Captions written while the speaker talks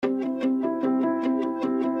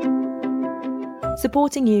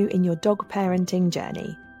supporting you in your dog parenting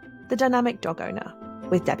journey. The Dynamic Dog Owner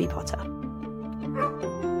with Debbie Potter.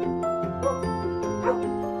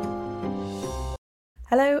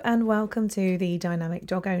 Hello and welcome to the Dynamic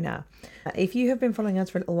Dog Owner. If you have been following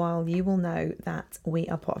us for a little while, you will know that we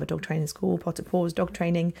are part of a dog training school, Potter Paws Dog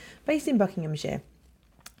Training, based in Buckinghamshire.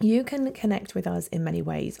 You can connect with us in many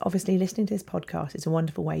ways. Obviously, listening to this podcast is a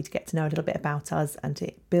wonderful way to get to know a little bit about us and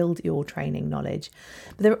to build your training knowledge.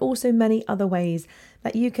 But there are also many other ways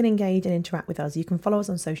that you can engage and interact with us. You can follow us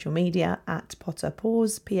on social media at Potter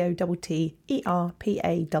Paws,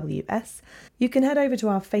 POTTERPAWS. You can head over to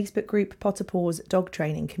our Facebook group, Potter Paws Dog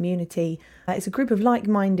Training Community. It's a group of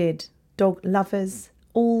like-minded dog lovers,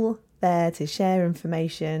 all there to share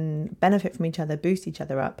information, benefit from each other, boost each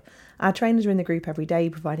other up. Our trainers are in the group every day,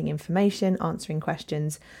 providing information, answering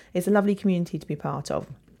questions. It's a lovely community to be part of.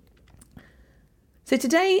 So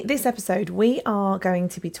today, this episode, we are going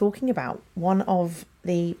to be talking about one of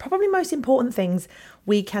the probably most important things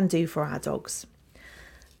we can do for our dogs.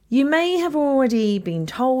 You may have already been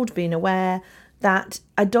told, been aware, that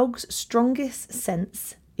a dog's strongest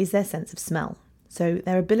sense is their sense of smell. So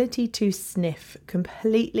their ability to sniff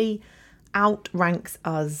completely outranks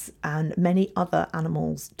us and many other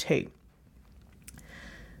animals too.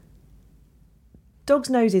 Dogs'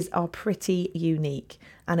 noses are pretty unique,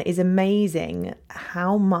 and it is amazing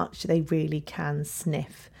how much they really can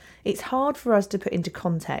sniff. It's hard for us to put into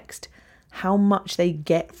context how much they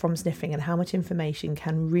get from sniffing and how much information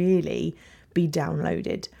can really be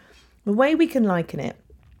downloaded. The way we can liken it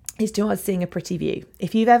is to us seeing a pretty view.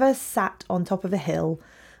 If you've ever sat on top of a hill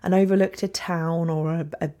and overlooked a town or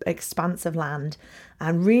an expanse of land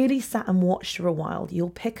and really sat and watched for a while, you'll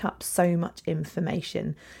pick up so much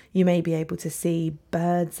information. You may be able to see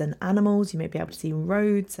birds and animals. You may be able to see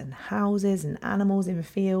roads and houses and animals in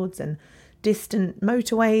fields and distant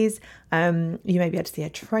motorways. You may be able to see a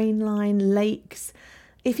train line, lakes.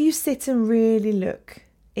 If you sit and really look,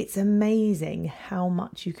 it's amazing how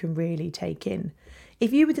much you can really take in.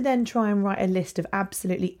 If you were to then try and write a list of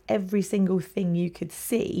absolutely every single thing you could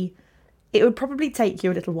see, it would probably take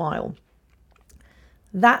you a little while.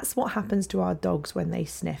 That's what happens to our dogs when they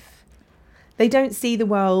sniff. They don't see the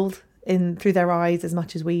world through their eyes as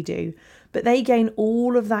much as we do, but they gain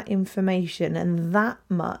all of that information and that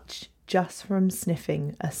much just from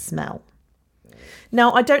sniffing a smell.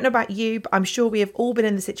 Now, I don't know about you, but I'm sure we have all been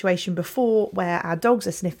in the situation before where our dogs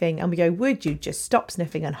are sniffing and we go, would you just stop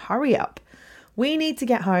sniffing and hurry up? We need to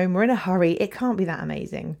get home. We're in a hurry. It can't be that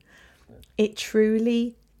amazing. It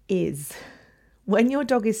truly is. When your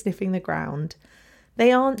dog is sniffing the ground,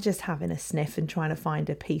 they aren't just having a sniff and trying to find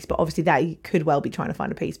a pea spot. Obviously, that could well be trying to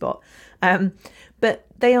find a pea spot. But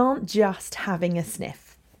they aren't just having a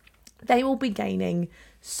sniff. They will be gaining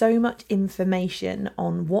so much information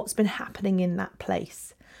on what's been happening in that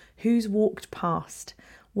place. Who's walked past?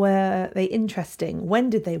 Were they interesting? When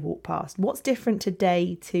did they walk past? What's different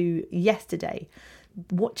today to yesterday?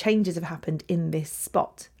 What changes have happened in this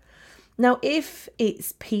spot? Now, if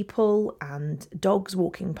it's people and dogs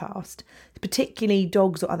walking past, particularly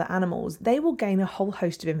dogs or other animals, they will gain a whole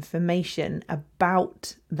host of information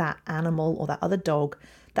about that animal or that other dog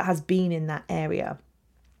that has been in that area.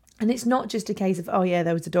 And it's not just a case of, oh yeah,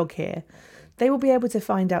 there was a dog here. They will be able to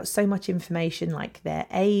find out so much information like their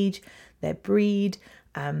age, their breed,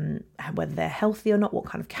 whether they're healthy or not, what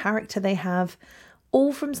kind of character they have,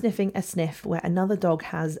 all from sniffing a sniff where another dog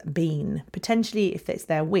has been. Potentially, if it's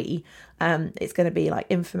their wee, it's going to be like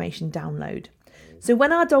information download. So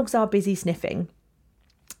when our dogs are busy sniffing,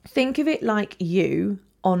 think of it like you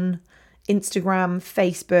on Instagram,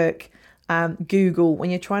 Facebook, Google. When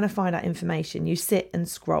you're trying to find out information, you sit and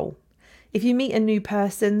scroll. If you meet a new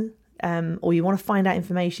person, or you want to find out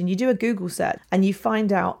information, you do a Google search and you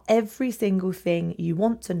find out every single thing you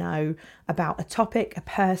want to know about a topic, a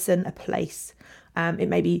person, a place. It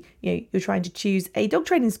may be, you're trying to choose a dog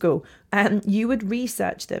training school, and you would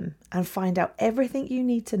research them and find out everything you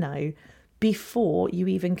need to know before you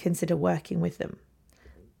even consider working with them.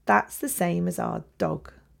 That's the same as our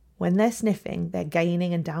dog. When they're sniffing, they're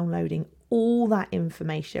gaining and downloading all that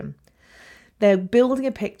information. They're building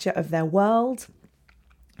a picture of their world,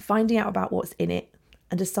 finding out about what's in it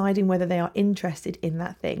and deciding whether they are interested in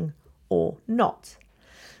that thing or not.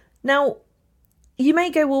 Now, you may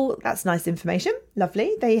go, well, that's nice information.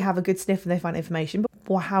 Lovely. They have a good sniff and they find information. But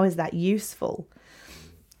well, how is that useful?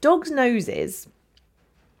 Dogs' noses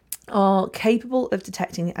are capable of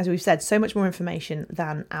detecting, as we've said, so much more information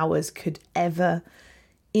than ours could ever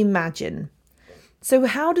imagine. So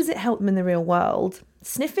how does it help them in the real world?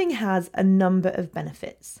 Sniffing has a number of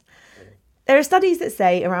benefits. There are studies that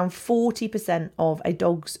say around 40% of a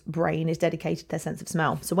dog's brain is dedicated to their sense of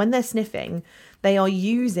smell. So when they're sniffing, they are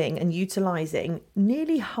using and utilising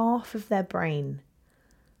nearly half of their brain.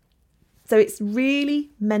 So it's really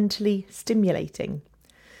mentally stimulating.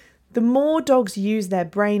 The more dogs use their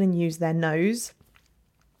brain and use their nose,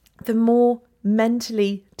 the more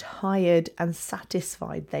mentally tired and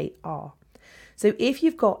satisfied they are. So if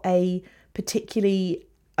you've got a particularly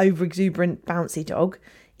over-exuberant, bouncy dog,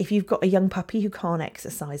 if you've got a young puppy who can't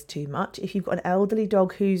exercise too much, if you've got an elderly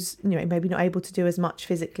dog who's maybe not able to do as much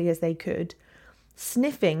physically as they could,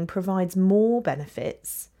 sniffing provides more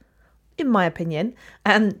benefits, in my opinion,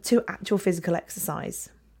 to actual physical exercise.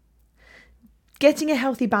 Getting a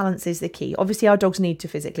healthy balance is the key. Obviously, our dogs need to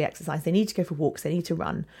physically exercise. They need to go for walks. They need to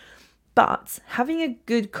run. But having a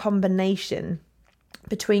good combination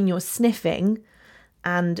between your sniffing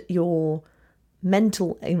and your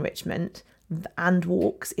mental enrichment and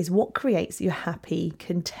walks is what creates your happy,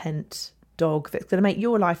 content dog that's going to make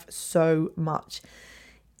your life so much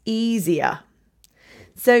easier.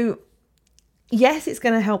 So yes, it's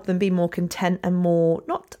going to help them be more content and more,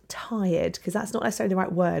 not tired, because that's not necessarily the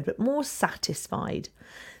right word, but more satisfied.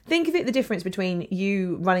 Think of it, the difference between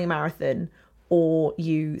you running a marathon or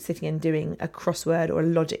you sitting and doing a crossword or a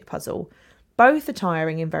logic puzzle. Both are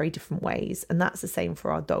tiring in very different ways, and that's the same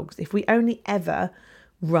for our dogs. If we only ever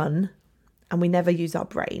run and we never use our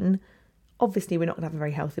brain, obviously we're not going to have a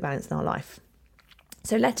very healthy balance in our life.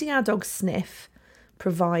 So letting our dogs sniff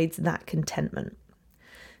provides that contentment.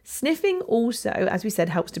 Sniffing also, as we said,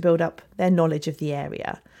 helps to build up their knowledge of the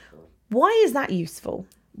area. Why is that useful?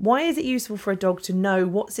 Why is it useful for a dog to know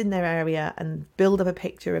what's in their area and build up a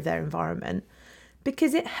picture of their environment?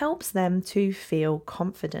 Because it helps them to feel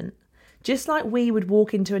confident. Just like we would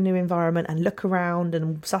walk into a new environment and look around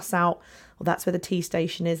and suss out, well, that's where the tea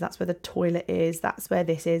station is, that's where the toilet is, that's where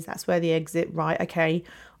this is, that's where the exit, right, okay,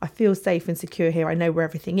 I feel safe and secure here, I know where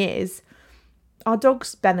everything is. Our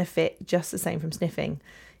dogs benefit just the same from sniffing.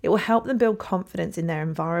 It will help them build confidence in their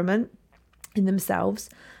environment, in themselves.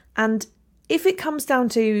 And if it comes down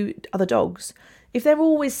to other dogs, if they're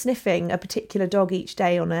always sniffing a particular dog each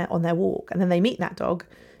day on their walk, and then they meet that dog,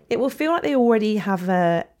 it will feel like they already have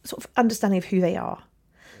a sort of understanding of who they are.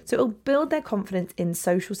 So it will build their confidence in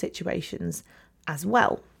social situations as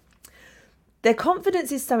well. Their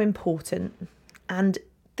confidence is so important, and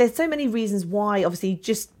there's so many reasons why. Obviously,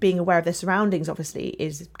 just being aware of their surroundings obviously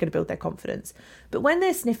is going to build their confidence. But when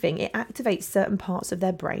they're sniffing, it activates certain parts of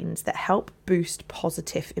their brains that help boost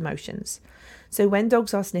positive emotions. So when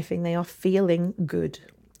dogs are sniffing, they are feeling good.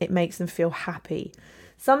 It makes them feel happy.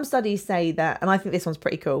 Some studies say that, and I think this one's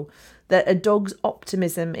pretty cool, that a dog's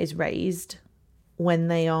optimism is raised when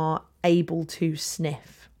they are able to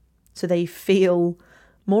sniff. So they feel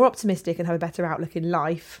more optimistic and have a better outlook in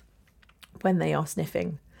life when they are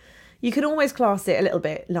sniffing. You can always class it a little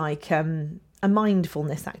bit like a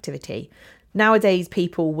mindfulness activity. Nowadays,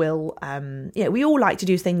 people will, we all like to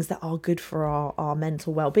do things that are good for our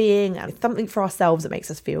mental well-being and something for ourselves that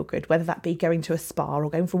makes us feel good, whether that be going to a spa or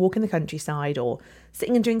going for a walk in the countryside or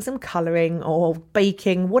sitting and doing some colouring or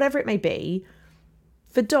baking, whatever it may be.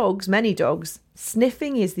 For dogs, many dogs,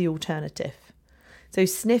 sniffing is the alternative. So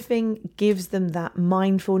sniffing gives them that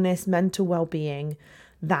mindfulness, mental well-being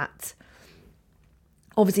that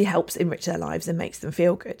obviously helps enrich their lives and makes them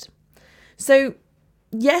feel good. So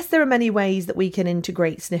yes, there are many ways that we can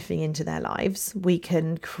integrate sniffing into their lives. We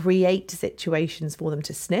can create situations for them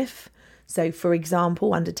to sniff. So, for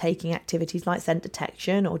example, undertaking activities like scent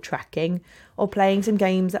detection or tracking, or playing some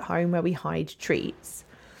games at home where we hide treats.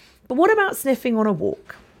 But what about sniffing on a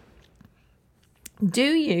walk? Do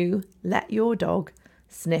you let your dog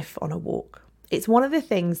sniff on a walk? It's one of the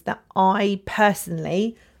things that I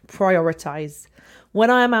personally prioritise. When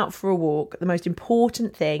I am out for a walk, the most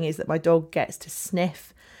important thing is that my dog gets to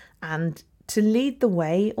sniff and to lead the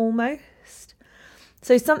way almost.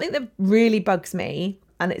 So something that really bugs me,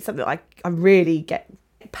 and it's something I really get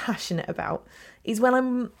passionate about, is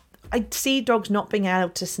when I see dogs not being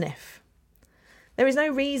able to sniff. There is no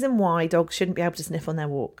reason why dogs shouldn't be able to sniff on their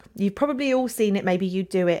walk. You've probably all seen it, maybe you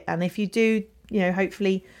do it, and if you do,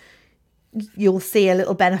 hopefully you'll see a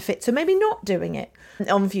little benefit to maybe not doing it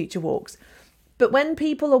on future walks. But when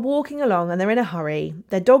people are walking along and they're in a hurry,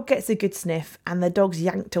 their dog gets a good sniff and their dog's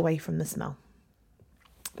yanked away from the smell.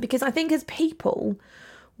 Because I think as people,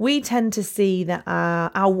 we tend to see that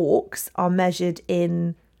our walks are measured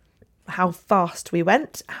in how fast we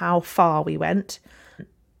went, how far we went,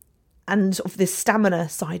 and sort of this stamina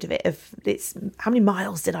side of it, of it's how many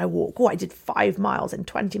miles did I walk? Oh, I did 5 miles in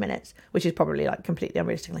 20 minutes, which is probably like completely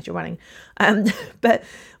unrealistic unless you're running. But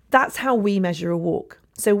that's how we measure a walk.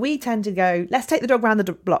 So we tend to go, let's take the dog around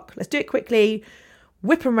the block. Let's do it quickly.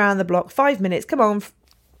 Whip them around the block. 5 minutes. Come on.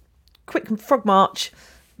 Quick frog march.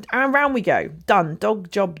 And round we go. Done.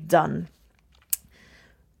 Dog job done.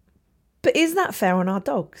 But is that fair on our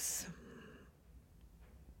dogs?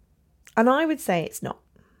 And I would say it's not.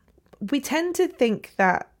 We tend to think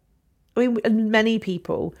that, many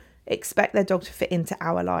people expect their dog to fit into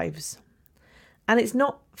our lives. And it's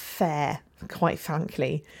not fair, quite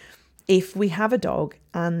frankly, if we have a dog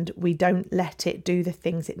and we don't let it do the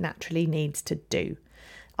things it naturally needs to do.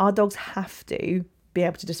 Our dogs have to be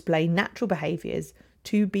able to display natural behaviours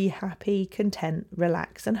to be happy, content,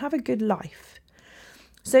 relaxed, and have a good life.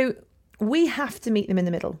 So we have to meet them in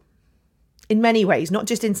the middle. In many ways, not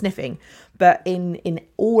just in sniffing, but in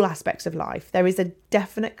all aspects of life. There is a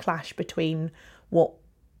definite clash between what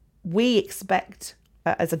we expect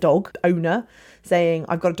as a dog owner, saying,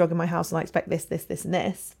 I've got a dog in my house and I expect this, this, this, and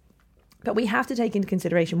this. But we have to take into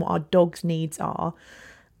consideration what our dog's needs are.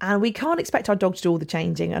 And we can't expect our dog to do all the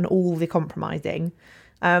changing and all the compromising.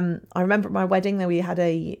 I remember at my wedding that we had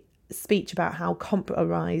a speech about how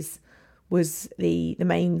compromise was the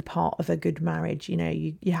main part of a good marriage. You know,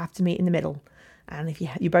 you have to meet in the middle. And if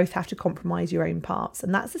you both have to compromise your own parts.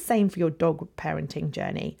 And that's the same for your dog parenting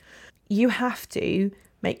journey. You have to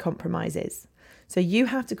make compromises. So you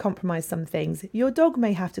have to compromise some things. Your dog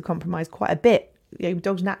may have to compromise quite a bit. You know,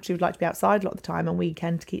 dogs naturally would like to be outside a lot of the time, and we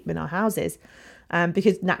tend to keep them in our houses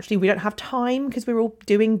because naturally we don't have time because we're all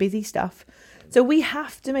doing busy stuff. So we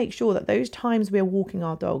have to make sure that those times we're walking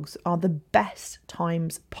our dogs are the best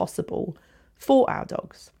times possible for our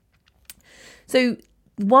dogs. So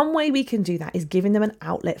one way we can do that is giving them an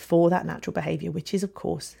outlet for that natural behaviour, which is, of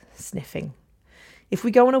course, sniffing. If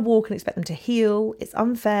we go on a walk and expect them to heel, it's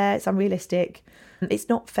unfair, it's unrealistic, it's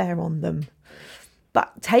not fair on them.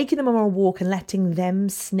 But taking them on a walk and letting them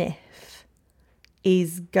sniff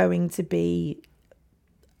is going to be,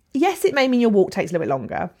 yes, it may mean your walk takes a little bit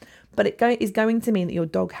longer, but it is going to mean that your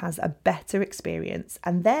dog has a better experience,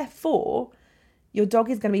 and therefore your dog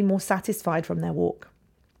is going to be more satisfied from their walk.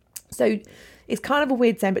 So it's kind of a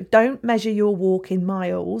weird saying, but don't measure your walk in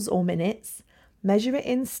miles or minutes, measure it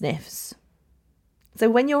in sniffs. So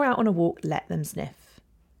when you're out on a walk, let them sniff.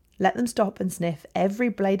 Let them stop and sniff every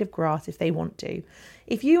blade of grass if they want to.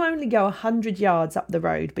 If you only go 100 yards up the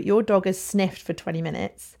road, but your dog has sniffed for 20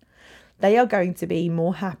 minutes, they are going to be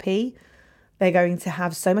more happy. They're going to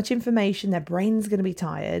have so much information. Their brain's going to be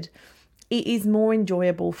tired. It is more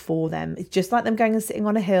enjoyable for them. It's just like them going and sitting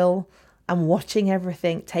on a hill and watching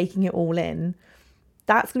everything, taking it all in.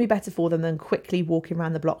 That's going to be better for them than quickly walking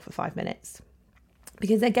around the block for 5 minutes.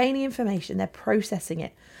 Because they're gaining information, they're processing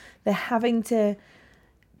it. They're having to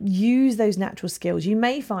use those natural skills. You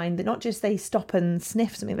may find that not just they stop and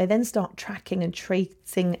sniff something, they then start tracking and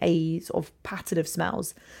tracing a sort of pattern of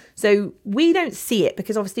smells. So we don't see it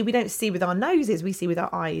because obviously we don't see with our noses, we see with our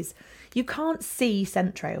eyes. You can't see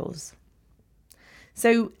scent trails.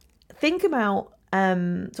 So think about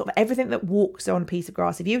sort of everything that walks on a piece of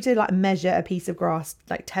grass. If you were to like measure a piece of grass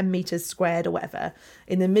like 10 meters squared or whatever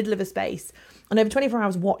in the middle of a space, and over 24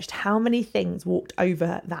 hours watched how many things walked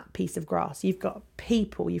over that piece of grass. You've got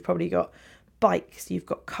people, you've probably got bikes, you've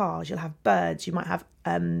got cars, you'll have birds, you might have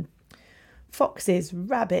foxes,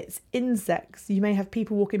 rabbits, insects. You may have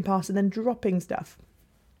people walking past and then dropping stuff.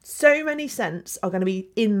 So many scents are going to be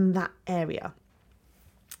in that area.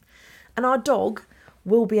 And our dog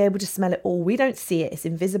will be able to smell it all. We don't see it, it's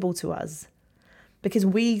invisible to us because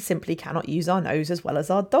we simply cannot use our nose as well as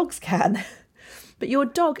our dogs can. But your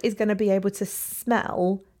dog is going to be able to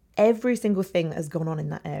smell every single thing that has gone on in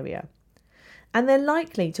that area. And they're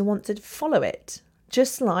likely to want to follow it,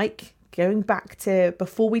 just like going back to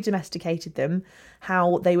before we domesticated them,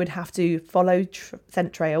 how they would have to follow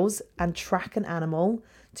scent trails and track an animal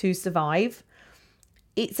to survive.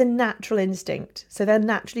 It's a natural instinct. So they're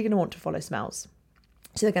naturally going to want to follow smells.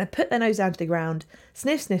 So they're going to put their nose down to the ground,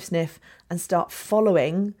 sniff, sniff, sniff, and start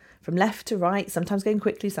following from left to right, sometimes going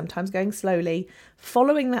quickly, sometimes going slowly,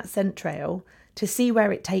 following that scent trail to see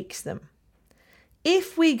where it takes them.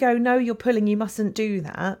 If we go, no, you're pulling, you mustn't do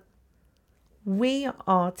that, we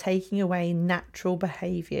are taking away natural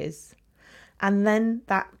behaviours. And then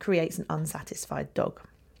that creates an unsatisfied dog.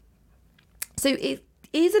 So it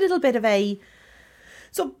is a little bit of a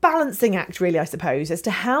sort of balancing act, really, I suppose, as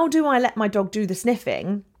to how do I let my dog do the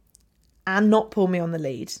sniffing and not pull me on the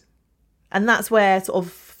lead. And that's where sort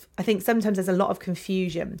of, I think sometimes there's a lot of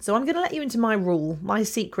confusion. So I'm going to let you into my rule, my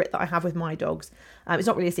secret that I have with my dogs. It's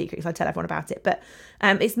not really a secret because I tell everyone about it, but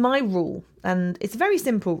it's my rule. And it's a very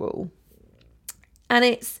simple rule. And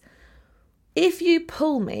it's, if you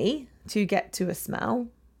pull me to get to a smell,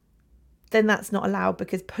 then that's not allowed,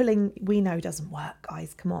 because pulling, we know, doesn't work,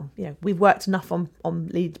 guys. Come on. We've worked enough on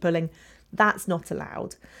lead pulling. That's not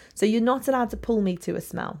allowed. So you're not allowed to pull me to a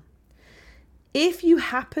smell. If you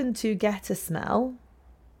happen to get a smell,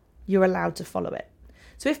 you're allowed to follow it.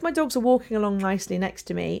 So if my dogs are walking along nicely next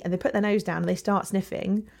to me and they put their nose down and they start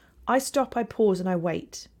sniffing, I stop, I pause, and I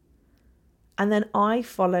wait. And then I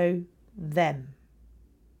follow them.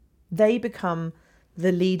 They become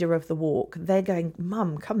the leader of the walk. They're going,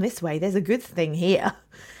 Mum, come this way. There's a good thing here.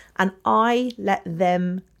 And I let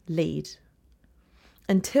them lead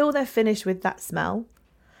until they're finished with that smell.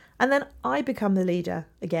 And then I become the leader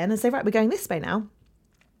again and say, right, we're going this way now.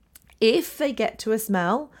 If they get to a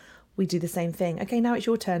smell, we do the same thing. Okay, now it's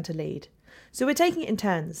your turn to lead. So we're taking it in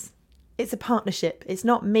turns. It's a partnership. It's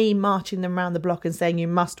not me marching them around the block and saying you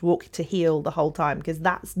must walk to heel the whole time, because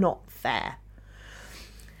that's not fair.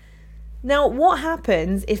 Now, what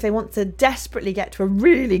happens if they want to desperately get to a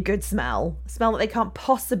really good smell, a smell that they can't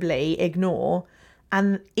possibly ignore,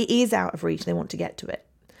 and it is out of reach, they want to get to it?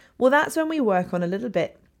 Well, that's when we work on a little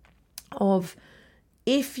bit of,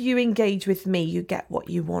 if you engage with me, you get what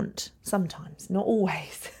you want. Sometimes, not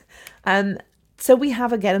always. So we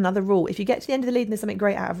have, again, another rule. If you get to the end of the lead and there's something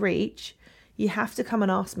great out of reach, you have to come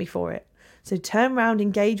and ask me for it. So turn around,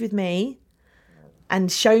 engage with me,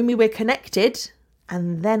 and show me we're connected.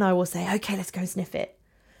 And then I will say, okay, let's go sniff it.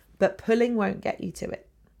 But pulling won't get you to it.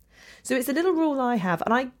 So it's a little rule I have,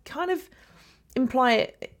 and I kind of employ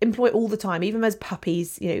it all the time, even as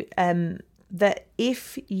puppies, that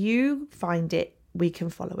if you find it, we can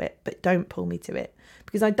follow it, but don't pull me to it,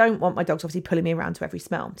 because I don't want my dogs obviously pulling me around to every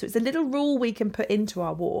smell. So it's a little rule we can put into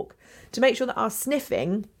our walk to make sure that our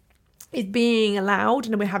sniffing is being allowed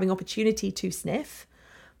and we're having opportunity to sniff,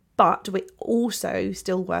 but we're also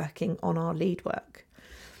still working on our lead work.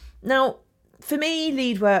 Now, for me,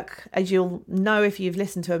 lead work, as you'll know if you've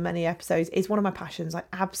listened to many episodes, is one of my passions. I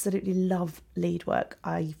absolutely love lead work.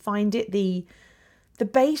 I find it the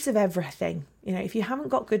base of everything. If you haven't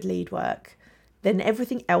got good lead work, then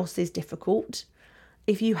everything else is difficult.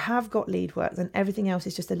 If you have got lead work, then everything else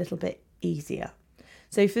is just a little bit easier.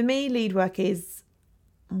 So for me, lead work is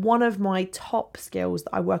one of my top skills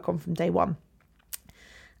that I work on from day one.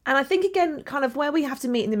 And I think, again, kind of where we have to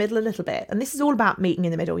meet in the middle a little bit, and this is all about meeting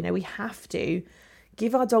in the middle. We have to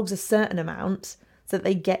give our dogs a certain amount so that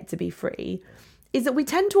they get to be free, is that we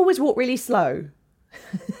tend to always walk really slow.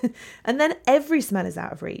 And then every smell is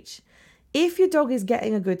out of reach. If your dog is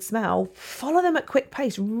getting a good smell, follow them at quick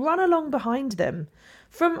pace, run along behind them.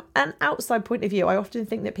 From an outside point of view, I often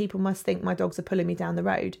think that people must think my dogs are pulling me down the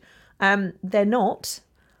road. They're not.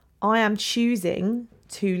 I am choosing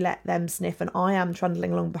to let them sniff, and I am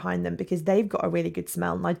trundling along behind them because they've got a really good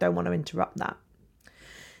smell and I don't want to interrupt that.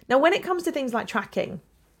 Now, when it comes to things like tracking,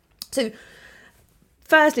 so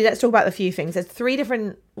firstly, let's talk about a few things. There's three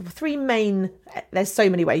main, there's so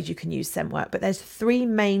many ways you can use scent work, but there's three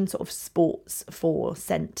main sort of sports for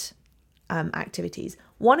scent activities.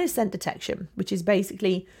 One is scent detection, which is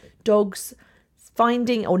basically dogs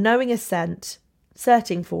finding or knowing a scent,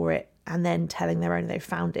 searching for it, and then telling their owner they've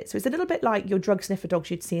found it. So it's a little bit like your drug sniffer dogs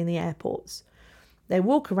you'd see in the airports. They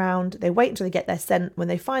walk around, they wait until they get their scent. When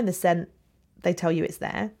they find the scent, they tell you it's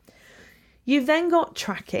there. You've then got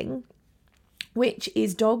tracking, which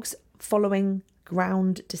is dogs following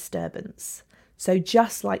ground disturbance. So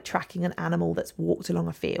just like tracking an animal that's walked along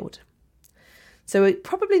a field. So it's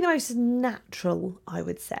probably the most natural, I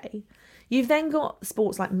would say. You've then got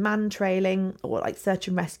sports like man trailing or like search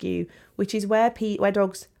and rescue, which is where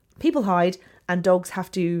people hide and dogs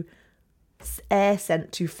have to air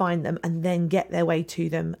scent to find them and then get their way to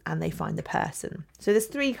them and they find the person. So there's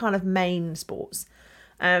three kind of main sports.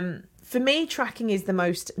 For me, tracking is the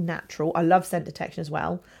most natural. I love scent detection as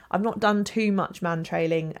well. I've not done too much man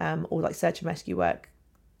trailing or like search and rescue work,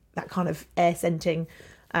 that kind of air scenting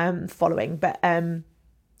following, but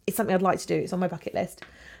it's something I'd like to do. It's on my bucket list.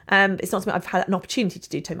 It's not something I've had an opportunity to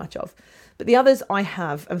do too much of, but the others I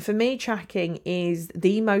have. And for me, tracking is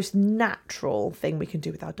the most natural thing we can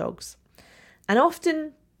do with our dogs, and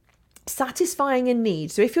often satisfying a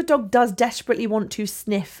need. So if your dog does desperately want to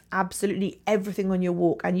sniff absolutely everything on your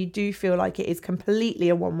walk and you do feel like it is completely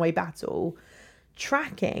a one-way battle,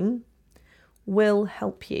 tracking will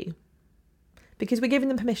help you, because we're giving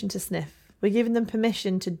them permission to sniff. We're giving them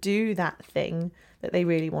permission to do that thing that they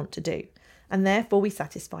really want to do. And therefore we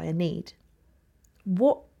satisfy a need.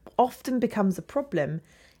 What often becomes a problem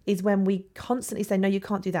is when we constantly say, no, you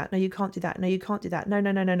can't do that. No, you can't do that. No, you can't do that. No,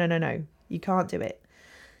 you can't do it.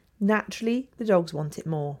 Naturally, the dogs want it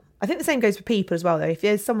more. I think the same goes for people as well, though. If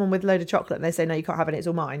there's someone with a load of chocolate and they say, no, you can't have it, it's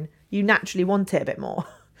all mine, you naturally want it a bit more.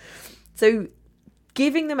 So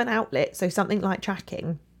giving them an outlet, so something like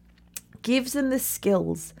tracking, gives them the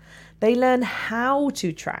skills. They learn how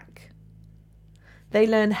to track. They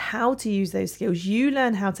learn how to use those skills. You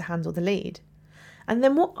learn how to handle the lead. And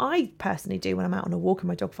then what I personally do when I'm out on a walk and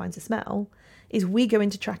my dog finds a smell is we go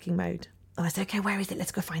into tracking mode. And I say, okay, where is it?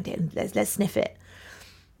 Let's go find it and let's sniff it.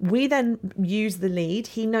 We then use the lead.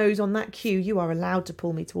 He knows on that cue, you are allowed to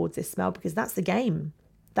pull me towards this smell, because that's the game.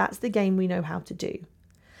 That's the game we know how to do.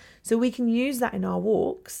 So we can use that in our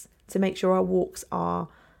walks to make sure our walks are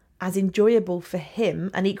as enjoyable for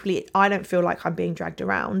him. And equally, I don't feel like I'm being dragged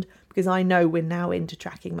around, because I know we're now into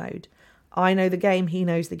tracking mode. I know the game, he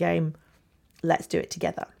knows the game. Let's do it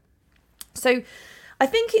together. So I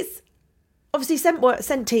think it's obviously scent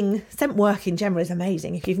work in general is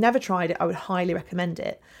amazing. If you've never tried it, I would highly recommend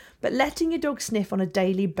it. But letting your dog sniff on a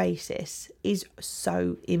daily basis is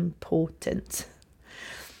so important.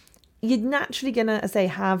 You're naturally going to,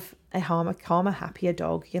 have a calmer, happier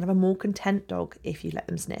dog. You're going to have a more content dog if you let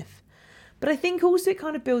them sniff. But I think also it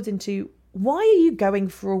kind of builds into, why are you going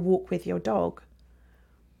for a walk with your dog?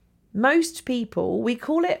 Most people, we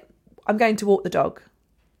call it, I'm going to walk the dog,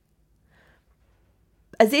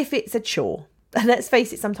 as if it's a chore. And let's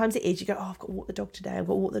face it, sometimes it is. You go, oh, I've got to walk the dog today. I've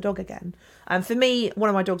got to walk the dog again. And for me, one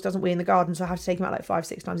of my dogs doesn't wee in the garden, so I have to take him out like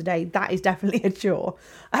 5-6 times a day. That is definitely a chore.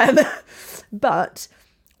 But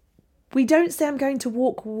we don't say I'm going to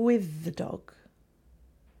walk with the dog.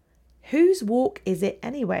 Whose walk is it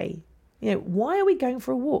anyway? Why are we going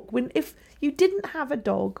for a walk? If you didn't have a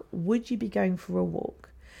dog, would you be going for a walk?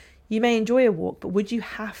 You may enjoy a walk, but would you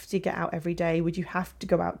have to get out every day? Would you have to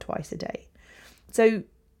go out twice a day? So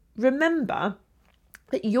remember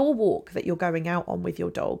that your walk that you're going out on with your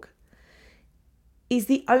dog is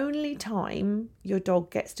the only time your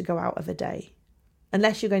dog gets to go out of a day,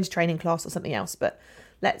 unless you're going to training class or something else. But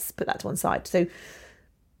let's put that to one side. So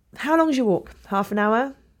how long is your walk? Half an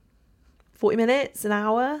hour? 40 minutes? An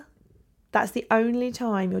hour? That's the only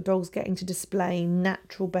time your dog's getting to display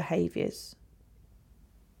natural behaviours.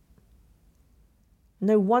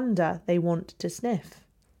 No wonder they want to sniff.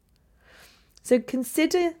 So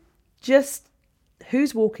consider just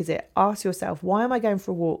whose walk is it? Ask yourself, why am I going for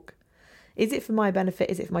a walk? Is it for my benefit?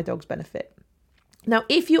 Is it for my dog's benefit? Now,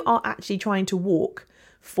 if you are actually trying to walk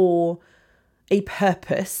for a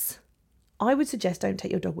purpose, I would suggest don't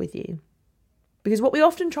take your dog with you. Because what we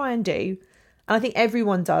often try and do, and I think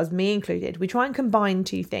everyone does, me included, we try and combine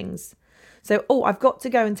two things. So, I've got to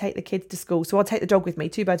go and take the kids to school, so I'll take the dog with me.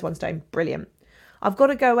 2 birds, 1 stone. Brilliant. I've got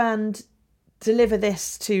to go and deliver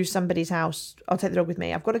this to somebody's house. I'll take the dog with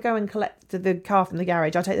me. I've got to go and collect the car from the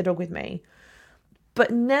garage. I'll take the dog with me.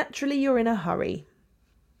 But naturally, you're in a hurry.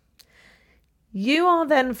 You are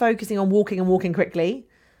then focusing on walking and walking quickly.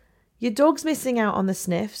 Your dog's missing out on the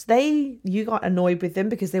sniffs. You got annoyed with them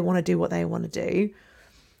because they want to do what they want to do.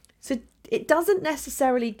 So it doesn't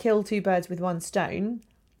necessarily kill 2 birds with 1 stone.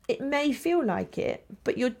 It may feel like it,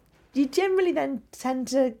 but you generally then tend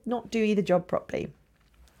to not do either job properly.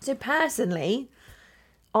 So personally,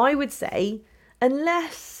 I would say,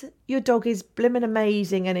 unless your dog is blimmin'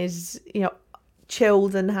 amazing and is,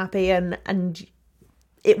 chilled and happy and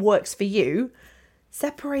it works for you,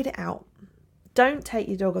 separate it out. Don't take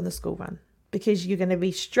your dog on the school run, because you're going to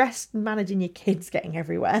be stressed managing your kids getting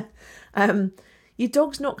everywhere. Your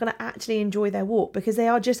dog's not going to actually enjoy their walk, because they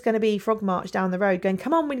are just going to be frog march down the road going,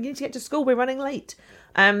 come on, we need to get to school, we're running late.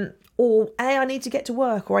 Or, hey, I need to get to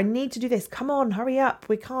work, or I need to do this. Come on, hurry up.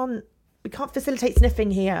 We can't facilitate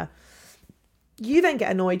sniffing here. You then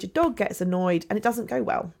get annoyed, your dog gets annoyed, and it doesn't go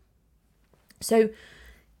well. So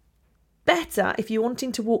better, if you're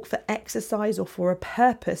wanting to walk for exercise or for a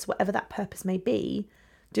purpose, whatever that purpose may be,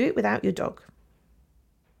 do it without your dog.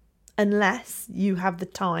 Unless you have the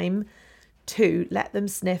time to let them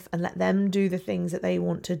sniff and let them do the things that they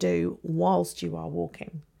want to do whilst you are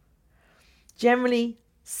walking. Generally,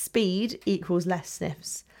 speed equals less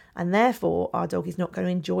sniffs, and therefore our dog is not going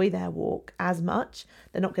to enjoy their walk as much.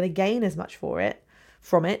 They're not going to gain as much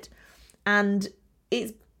from it, and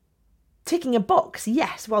it's ticking a box.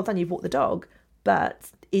 Yes, well done, you've walked the dog,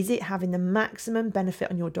 but is it having the maximum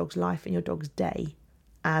benefit on your dog's life and your dog's day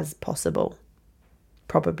as possible?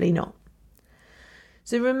 Probably not.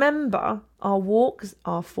 So remember, our walks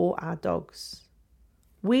are for our dogs.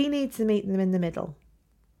 We need to meet them in the middle.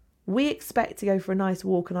 We expect to go for a nice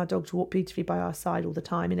walk and our dogs walk beautifully by our side all the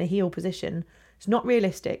time in a heel position. It's not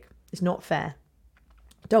realistic. It's not fair.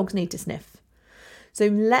 Dogs need to sniff. So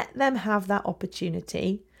let them have that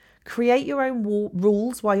opportunity. Create your own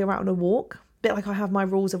rules while you're out on a walk. A bit like I have my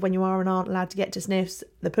rules of when you are and aren't allowed to get to sniffs.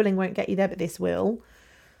 The pulling won't get you there, but this will.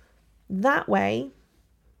 That way,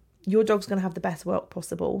 your dog's going to have the best walk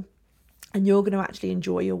possible. and you're going to actually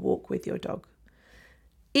enjoy your walk with your dog.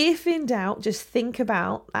 If in doubt, just think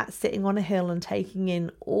about that sitting on a hill and taking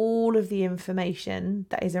in all of the information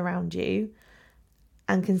that is around you,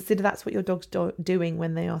 and consider that's what your dog's doing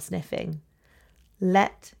when they are sniffing.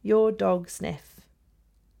 Let your dog sniff.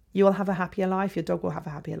 You will have a happier life, your dog will have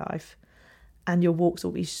a happier life, and your walks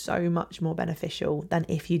will be so much more beneficial than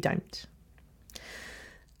if you don't.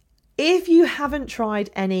 If you haven't tried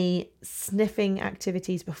any sniffing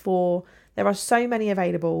activities before, there are so many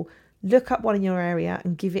available. Look up one in your area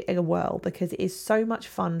and give it a whirl, because it is so much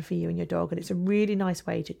fun for you and your dog, and it's a really nice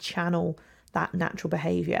way to channel that natural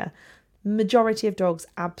behaviour. Majority of dogs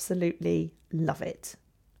absolutely love it.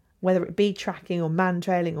 Whether it be tracking or man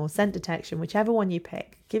trailing or scent detection, whichever one you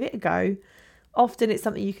pick, give it a go. Often it's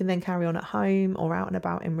something you can then carry on at home or out and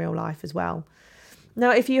about in real life as well.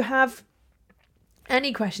 Now, if you have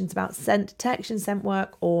any questions about scent detection, scent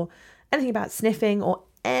work, or anything about sniffing, or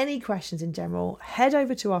any questions in general, head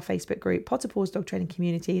over to our Facebook group, Potter Paws Dog Training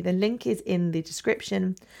Community. The link is in the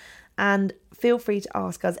description, and feel free to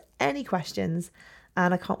ask us any questions.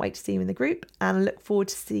 And I can't wait to see you in the group, and I look forward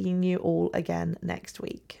to seeing you all again next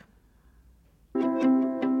week.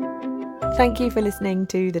 Thank you for listening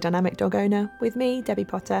to The Dynamic Dog Owner with me, Debbie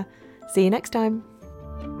Potter. See you next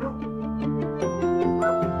time.